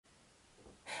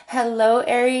Hello,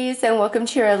 Aries, and welcome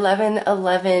to your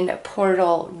 11/11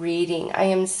 portal reading. I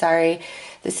am sorry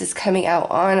this is coming out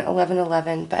on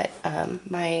 11/11, but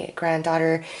my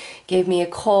granddaughter gave me a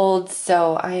cold,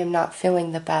 so I am not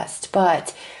feeling the best.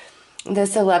 But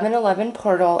this 11/11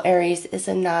 portal, Aries, is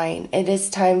a 9. It is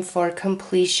time for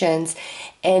completions,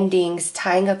 endings,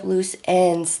 tying up loose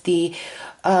ends, the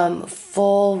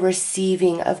full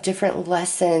receiving of different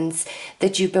lessons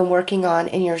that you've been working on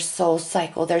in your soul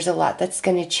cycle. There's a lot that's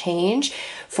going to change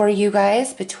for you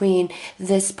guys between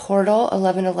this portal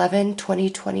 11/11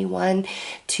 2021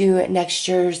 to next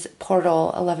year's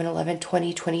portal 11/11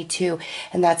 2022,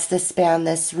 and that's the span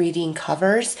this reading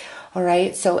covers. All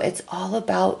right, so it's all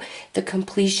about the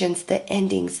completions, the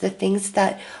endings, the things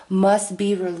that must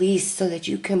be released so that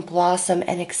you can blossom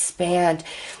and expand.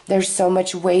 There's so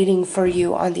much waiting for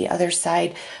you on the other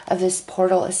side of this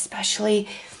portal, especially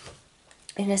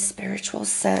in a spiritual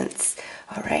sense.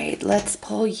 All right, let's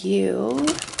pull you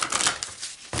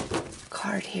a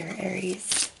card here,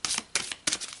 Aries.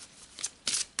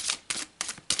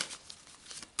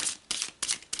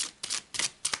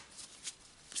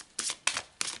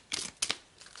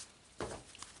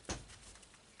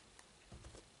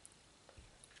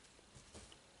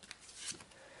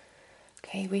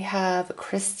 Okay, we have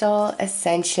Crystal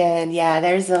Ascension. Yeah,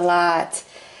 there's a lot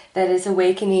that is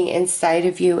awakening inside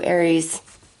of you, Aries,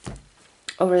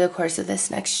 over the course of this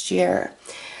next year.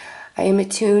 I am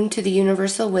attuned to the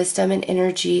universal wisdom and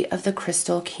energy of the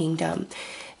Crystal Kingdom.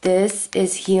 This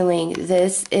is healing.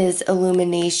 This is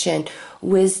illumination,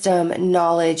 wisdom,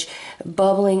 knowledge,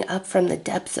 bubbling up from the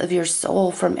depths of your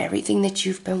soul, from everything that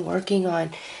you've been working on.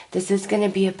 This is going to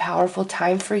be a powerful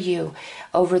time for you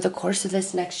over the course of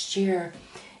this next year.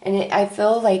 And I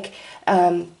feel like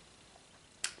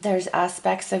there's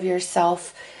aspects of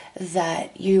yourself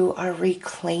that you are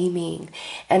reclaiming.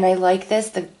 And I like this,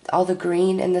 all the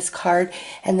green in this card.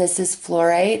 And this is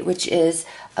fluorite, which is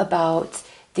about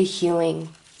the healing.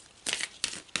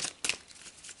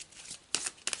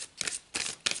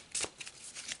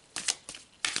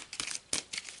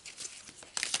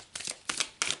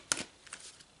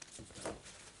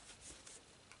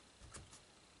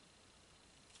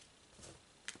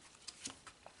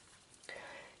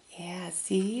 Yeah,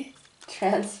 see?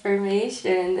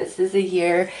 Transformation. This is a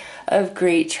year of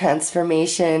great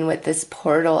transformation. What this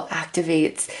portal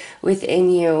activates within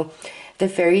you. The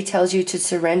fairy tells you to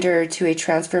surrender to a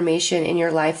transformation in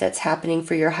your life that's happening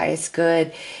for your highest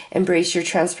good. Embrace your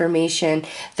transformation.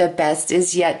 The best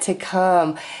is yet to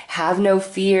come. Have no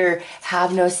fear.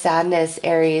 Have no sadness,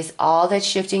 Aries. All that's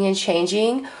shifting and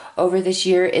changing over this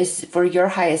year is for your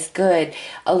highest good,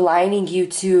 aligning you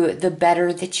to the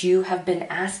better that you have been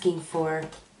asking for.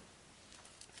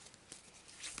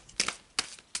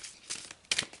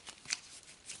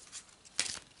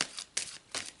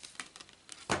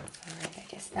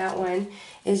 That one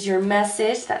is your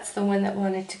message. That's the one that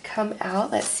wanted to come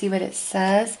out. Let's see what it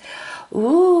says.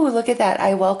 Ooh, look at that.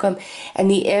 I welcome. And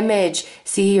the image,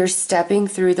 see, you're stepping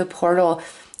through the portal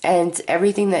and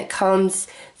everything that comes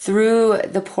through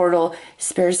the portal,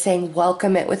 Spirit is saying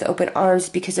welcome it with open arms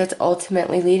because it's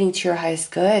ultimately leading to your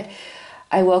highest good.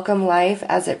 I welcome life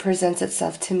as it presents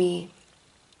itself to me.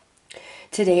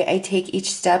 Today, I take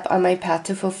each step on my path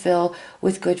to fulfill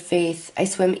with good faith. I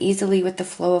swim easily with the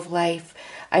flow of life.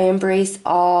 I embrace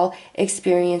all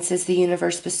experiences the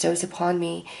universe bestows upon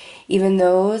me, even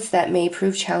those that may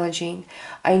prove challenging.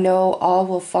 I know all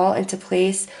will fall into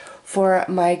place for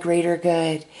my greater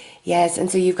good. Yes, and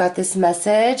so you've got this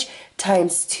message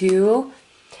times 2,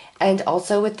 and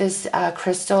also with this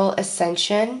crystal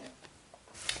ascension,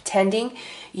 tending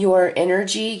your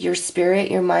energy, your spirit,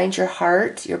 your mind, your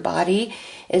heart, your body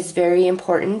is very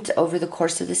important over the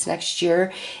course of this next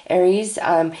year, Aries.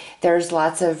 There's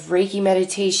lots of Reiki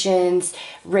meditations,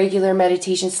 regular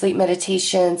meditations, sleep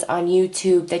meditations on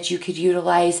YouTube that you could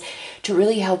utilize to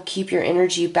really help keep your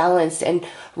energy balanced and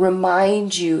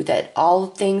remind you that all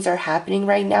things are happening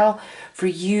right now for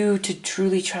you to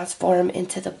truly transform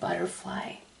into the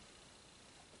butterfly.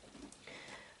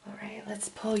 All right, let's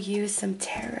pull you some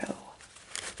tarot.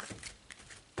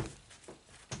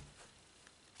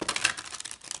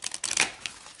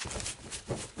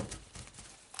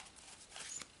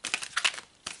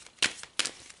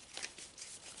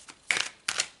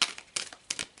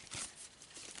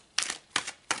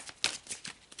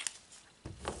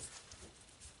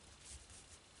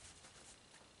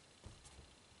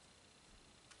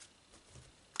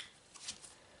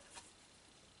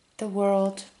 The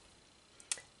world.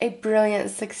 A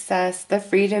brilliant success, the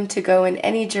freedom to go in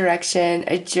any direction,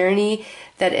 a journey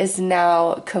that is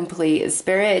now complete.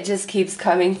 Spirit just keeps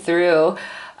coming through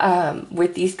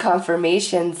with these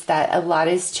confirmations that a lot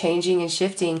is changing and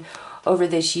shifting over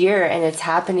this year, and it's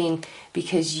happening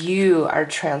because you are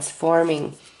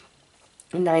transforming.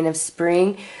 Nine of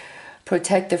Spring,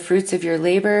 protect the fruits of your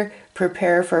labor,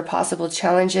 prepare for possible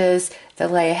challenges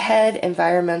that lie ahead,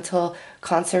 environmental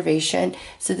conservation.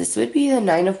 So this would be the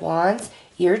Nine of Wands.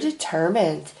 You're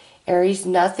determined, Aries.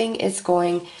 Nothing is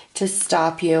going to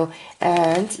stop you.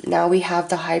 And now we have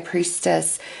the High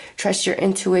Priestess. Trust your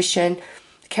intuition,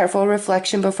 careful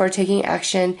reflection before taking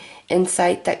action,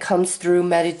 insight that comes through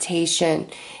meditation.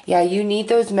 Yeah, you need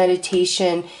those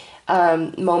meditation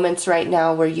moments right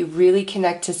now where you really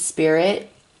connect to spirit.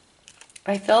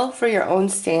 I feel for your own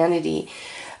sanity.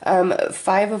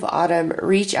 Five of Autumn,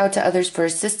 reach out to others for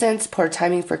assistance, poor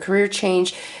timing for career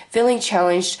change, feeling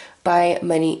challenged by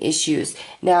money issues.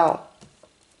 Now,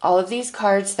 all of these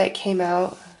cards that came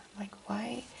out, I'm like,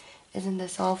 why isn't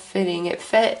this all fitting? It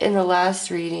fit in the last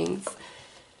readings.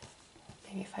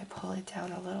 Maybe if I pull it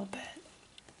down a little bit.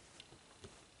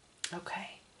 Okay.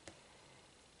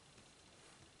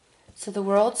 So the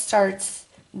world starts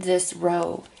this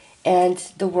row, and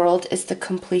the world is the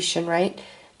completion, right?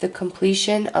 The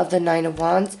completion of the Nine of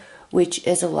Wands, which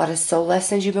is a lot of soul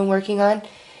lessons you've been working on.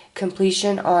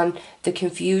 Completion on the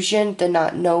confusion, the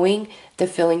not knowing, the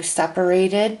feeling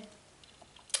separated.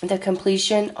 The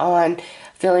completion on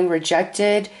feeling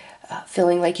rejected,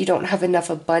 feeling like you don't have enough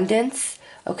abundance.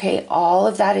 Okay, all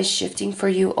of that is shifting for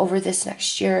you over this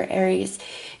next year, Aries.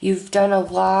 You've done a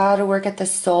lot of work at the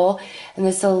soul, and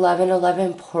this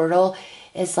 1111 portal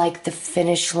is like the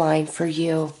finish line for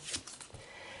you.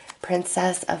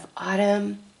 Princess of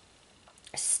Autumn,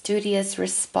 studious,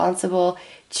 responsible,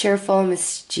 cheerful,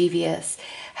 mischievous.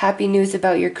 Happy news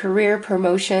about your career,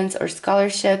 promotions, or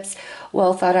scholarships.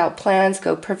 Well thought out plans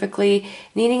go perfectly.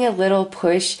 Needing a little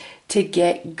push to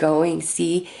get going.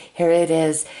 See, here it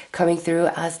is coming through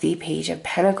as the Page of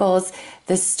Pentacles,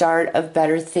 the start of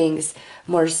better things.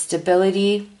 More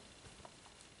stability,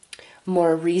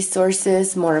 more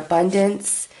resources, more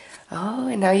abundance. Oh,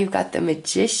 and now you've got the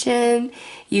Magician.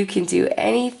 You can do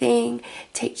anything.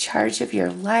 Take charge of your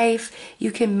life.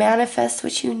 You can manifest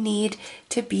what you need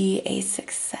to be a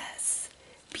success.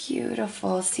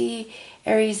 Beautiful. See,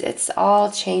 Aries, it's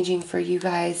all changing for you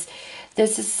guys.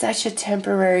 This is such a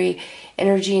temporary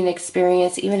energy and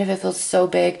experience, even if it feels so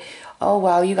big. Oh,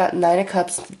 wow, you got Nine of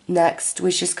Cups next.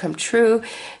 Wishes come true.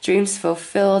 Dreams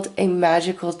fulfilled. A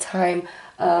magical time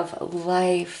of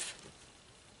life.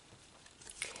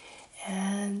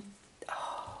 And,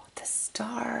 oh, the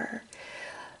Star.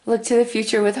 Look to the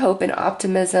future with hope and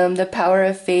optimism, the power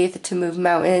of faith to move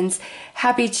mountains,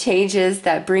 happy changes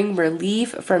that bring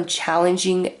relief from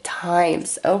challenging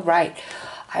times. Oh, right.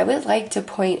 I would like to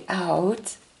point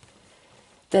out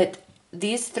that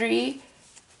these three,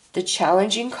 the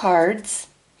challenging cards,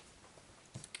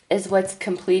 is what's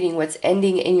completing, what's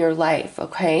ending in your life,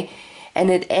 okay? And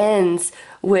it ends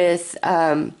with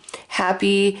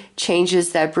happy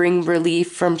changes that bring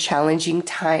relief from challenging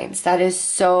times. That is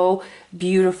so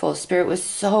beautiful. Spirit was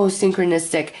so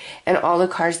synchronistic and all the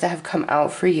cards that have come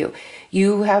out for you.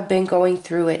 You have been going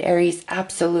through it, Aries,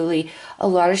 absolutely. A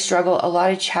lot of struggle, a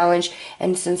lot of challenge.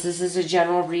 And since this is a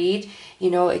general read, you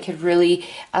know, it could really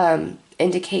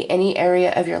indicate any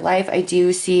area of your life. I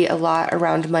do see a lot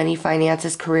around money,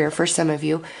 finances, career for some of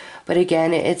you. But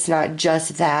again, it's not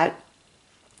just that.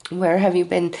 Where have you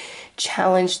been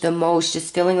challenged the most?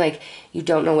 Just feeling like you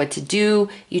don't know what to do,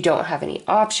 you don't have any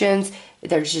options,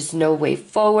 there's just no way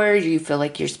forward, you feel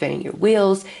like you're spinning your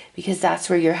wheels, because that's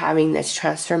where you're having this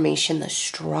transformation the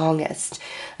strongest,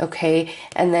 okay?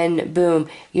 And then boom,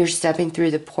 you're stepping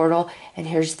through the portal, and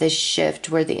here's this shift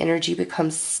where the energy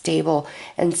becomes stable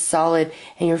and solid,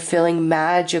 and you're feeling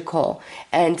magical,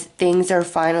 and things are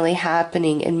finally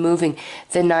happening and moving.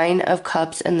 The Nine of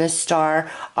Cups and the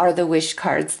Star are the wish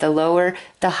cards. The lower,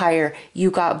 the higher. You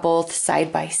got both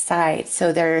side by side.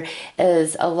 So there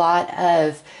is a lot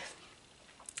of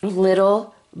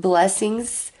little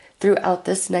blessings throughout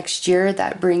this next year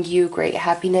that bring you great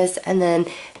happiness, and then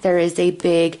there is a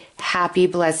big happy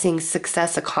blessing,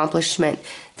 success, accomplishment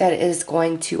that is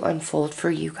going to unfold for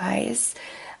you guys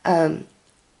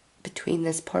between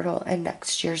this portal and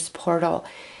next year's portal.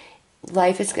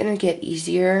 Life is going to get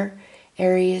easier,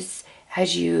 Aries,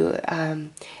 as you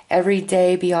every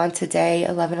day beyond today,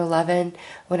 11/11,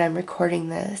 when I'm recording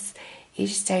this,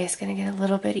 each day is going to get a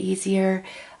little bit easier,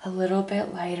 a little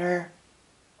bit lighter,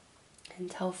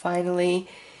 until finally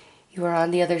you are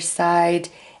on the other side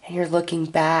and you're looking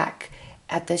back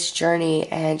at this journey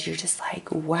and you're just like,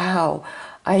 wow,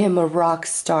 I am a rock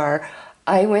star.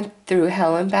 I went through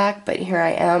hell and back, but here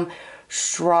I am,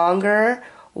 stronger,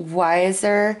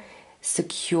 wiser,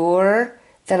 secure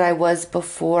than I was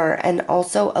before, and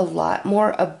also a lot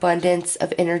more abundance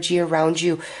of energy around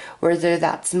you, whether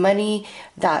that's money,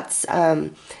 that's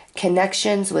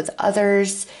connections with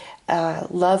others,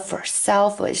 love for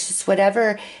self. It's just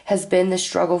whatever has been the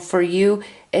struggle for you,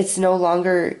 it's no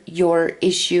longer your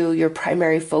issue, your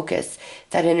primary focus.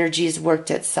 That energy has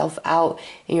worked itself out,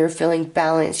 and you're feeling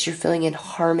balanced, you're feeling in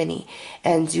harmony,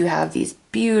 and you have these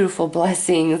beautiful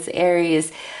blessings,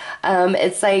 Aries.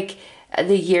 It's like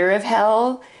the year of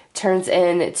hell turns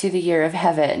into the year of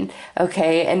heaven,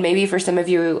 okay? And maybe for some of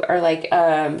you are like,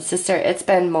 sister, it's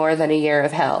been more than a year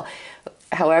of hell.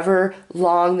 However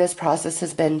long this process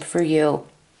has been for you,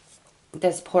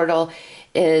 this portal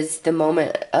is the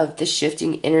moment of the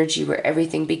shifting energy where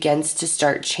everything begins to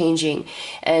start changing.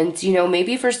 And, you know,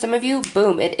 maybe for some of you,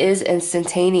 boom, it is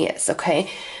instantaneous, okay?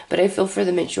 But I feel for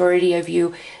the majority of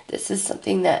you, this is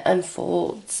something that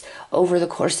unfolds over the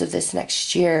course of this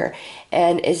next year.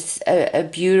 And it's a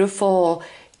beautiful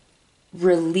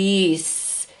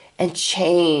release and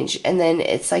change. And then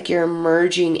it's like you're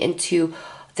emerging into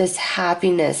this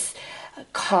happiness,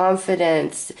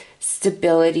 confidence,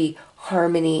 stability,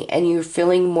 harmony, and you're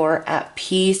feeling more at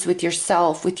peace with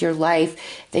yourself, with your life,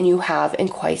 than you have in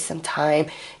quite some time.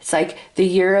 It's like the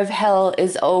year of hell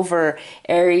is over,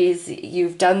 Aries.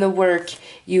 You've done the work.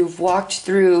 You've walked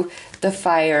through the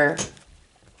fire.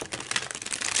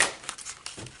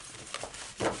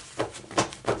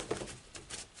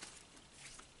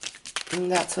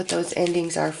 And that's what those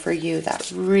endings are for you,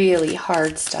 that really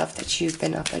hard stuff that you've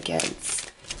been up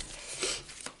against.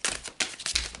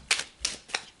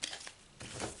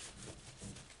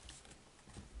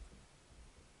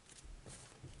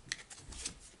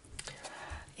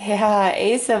 Yeah,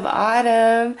 Ace of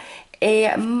Autumn,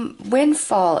 a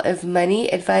windfall of money,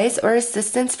 advice, or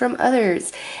assistance from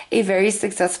others, a very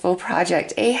successful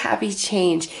project, a happy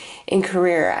change in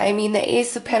career. I mean, the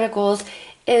Ace of Pentacles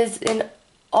is an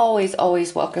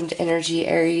always welcomed energy,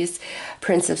 Aries.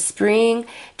 Prince of Spring,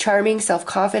 charming,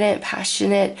 self-confident,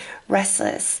 passionate,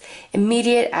 restless,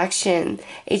 immediate action,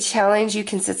 a challenge you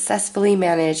can successfully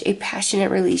manage, a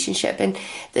passionate relationship. And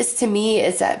this to me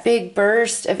is that big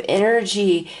burst of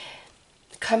energy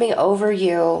coming over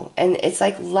you, and it's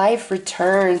like life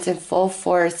returns in full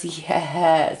force.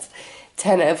 Yes.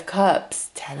 10 of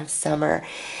Cups, 10 of Summer.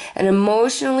 An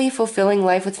emotionally fulfilling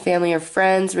life with family or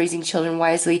friends, raising children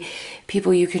wisely,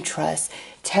 people you can trust.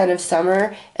 10 of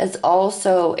Summer is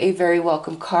also a very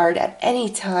welcome card at any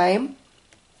time.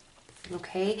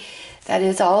 Okay, that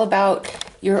is all about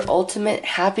your ultimate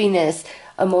happiness,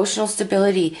 emotional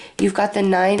stability. You've got the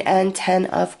 9 and 10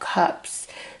 of Cups.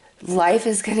 Life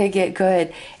is going to get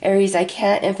good. Aries, I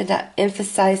can't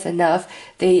emphasize enough,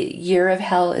 the year of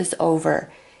hell is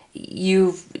over.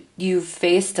 You've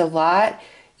faced a lot.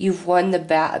 You've won the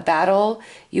battle.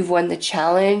 You've won the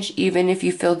challenge. Even if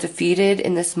you feel defeated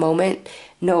in this moment,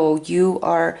 no, you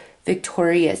are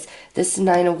victorious. This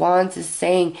 9 of Wands is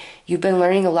saying you've been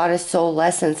learning a lot of soul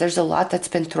lessons. There's a lot that's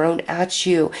been thrown at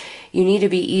you. You need to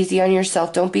be easy on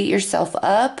yourself. Don't beat yourself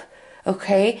up,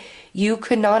 okay? You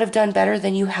could not have done better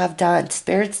than you have done.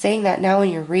 Spirit's saying that now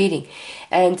in your reading.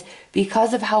 And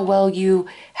because of how well you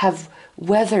have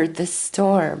weathered the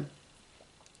storm,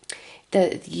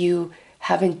 that you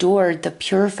have endured the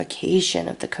purification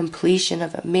of the completion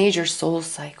of a major soul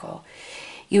cycle,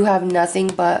 you have nothing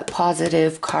but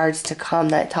positive cards to come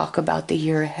that talk about the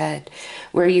year ahead.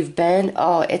 Where you've been,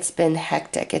 oh, it's been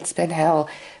hectic, it's been hell,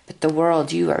 but the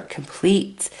world, you are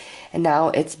complete. And now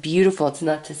it's beautiful. It's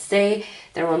not to say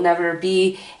there will never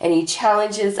be any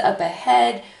challenges up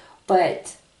ahead,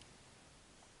 but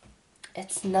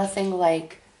it's nothing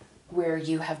like where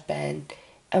you have been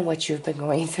and what you've been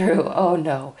going through. Oh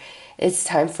no, it's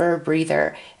time for a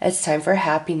breather. It's time for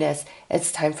happiness.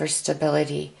 It's time for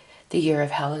stability. The year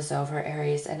of hell is over,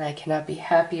 Aries, and I cannot be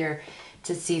happier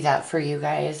to see that for you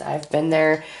guys. I've been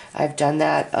there. I've done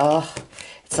that. Oh,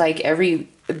 it's like every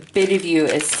bit of you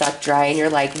is sucked dry, and you're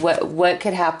like, what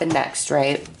could happen next,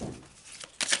 right?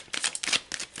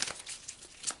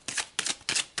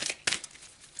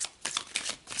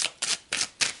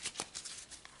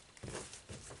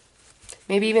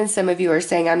 Maybe even some of you are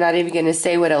saying, I'm not even going to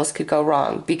say what else could go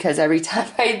wrong, because every time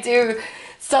I do,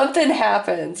 something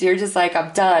happens. You're just like,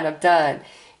 I'm done, I'm done.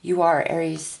 You are,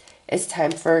 Aries. It's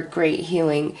time for great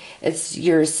healing. It's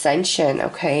your ascension,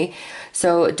 okay?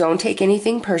 So don't take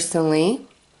anything personally.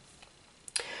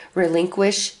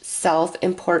 Relinquish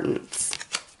self-importance.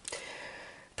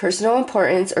 Personal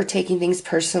importance, or taking things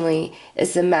personally,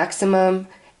 is the maximum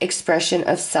expression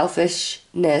of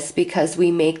selfishness, because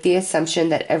we make the assumption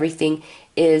that everything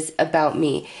is about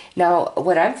me. Now,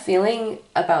 what I'm feeling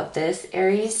about this,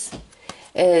 Aries,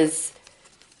 is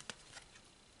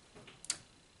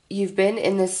you've been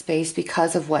in this space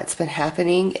because of what's been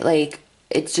happening. Like,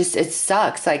 it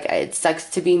sucks. Like, it sucks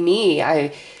to be me.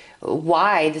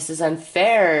 Why? This is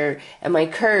unfair. Am I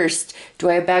cursed? Do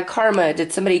I have bad karma?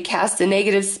 Did somebody cast a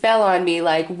negative spell on me?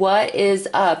 Like, what is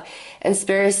up? And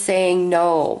Spirit is saying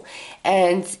no.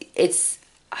 And it's,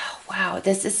 oh, wow,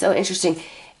 this is so interesting.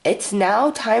 It's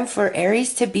now time for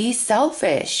Aries to be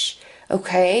selfish.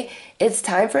 Okay? It's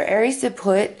time for Aries to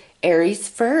put Aries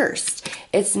first.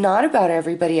 It's not about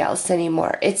everybody else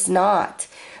anymore. It's not.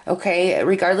 Okay?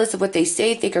 Regardless of what they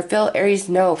say, think, or feel, Aries,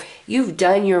 no. You've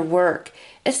done your work.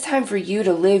 It's time for you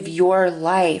to live your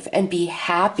life and be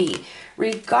happy,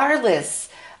 regardless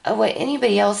of what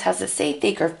anybody else has to say,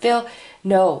 think, or feel.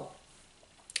 No.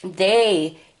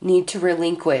 They need to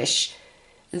relinquish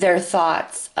their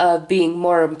thoughts of being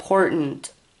more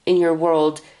important in your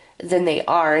world than they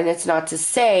are. And it's not to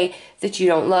say that you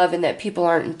don't love and that people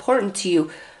aren't important to you,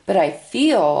 but I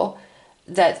feel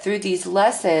that through these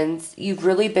lessons, you've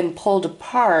really been pulled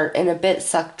apart and a bit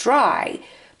sucked dry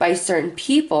by certain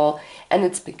people, and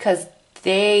it's because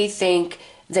they think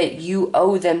that you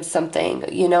owe them something,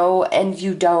 you know, and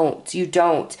you don't.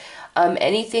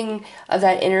 Anything of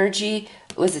that energy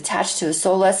was attached to a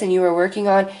soul lesson you were working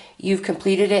on. You've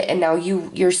completed it, and now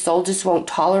your soul just won't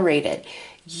tolerate it.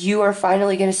 You are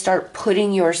finally going to start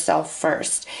putting yourself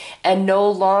first and no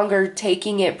longer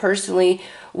taking it personally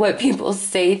what people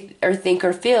say or think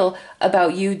or feel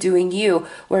about you doing you.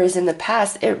 Whereas in the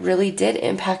past, it really did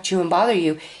impact you and bother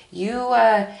you. You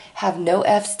have no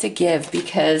F's to give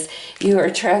because you are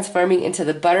transforming into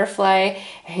the butterfly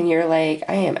and you're like,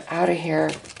 I am out of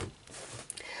here.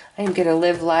 I'm going to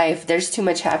live life. There's too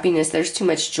much happiness. There's too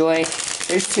much joy.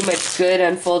 There's too much good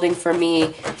unfolding for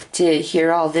me to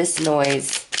hear all this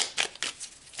noise.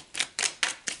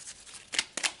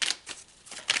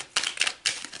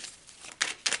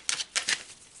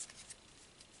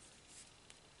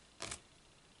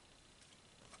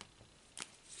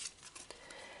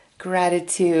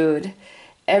 Gratitude.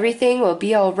 Everything will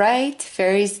be all right.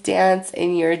 Fairies dance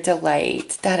in your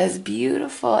delight. That is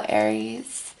beautiful,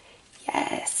 Aries.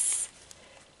 Yes.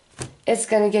 It's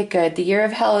going to get good. The year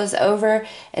of hell is over,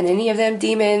 and any of them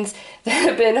demons that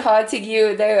have been haunting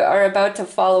you, they are about to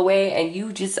fall away, and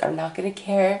you just are not going to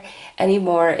care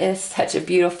anymore. It's such a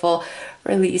beautiful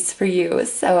release for you.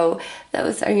 So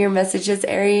those are your messages,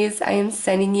 Aries. I am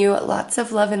sending you lots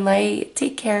of love and light.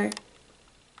 Take care.